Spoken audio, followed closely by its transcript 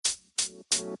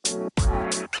What's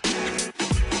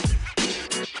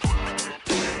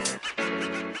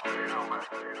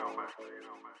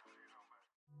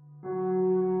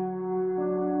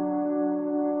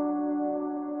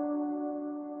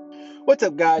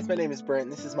up, guys? My name is Brent.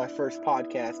 This is my first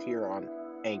podcast here on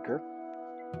Anchor.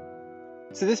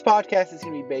 So, this podcast is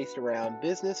going to be based around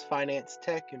business, finance,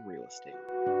 tech, and real estate.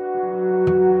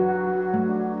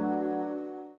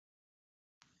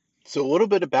 So, a little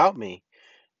bit about me.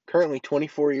 Currently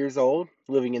 24 years old,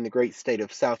 living in the great state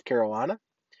of South Carolina.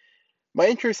 My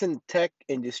interest in the tech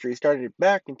industry started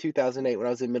back in 2008 when I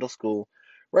was in middle school,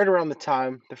 right around the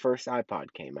time the first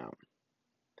iPod came out.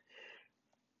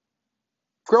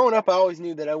 Growing up, I always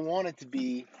knew that I wanted to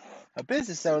be a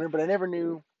business owner, but I never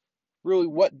knew really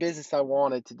what business I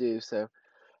wanted to do. So,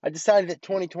 I decided that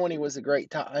 2020 was a great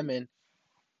time, and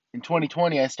in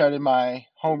 2020 I started my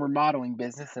home remodeling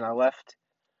business and I left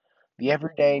the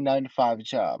everyday 9 to 5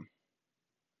 job.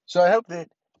 So I hope that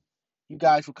you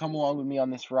guys will come along with me on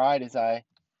this ride as I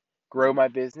grow my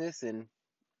business, and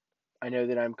I know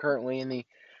that I'm currently in the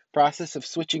process of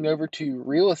switching over to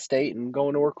real estate and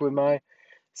going to work with my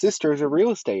sister as a real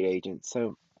estate agent.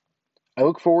 So I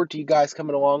look forward to you guys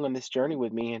coming along on this journey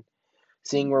with me and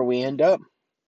seeing where we end up.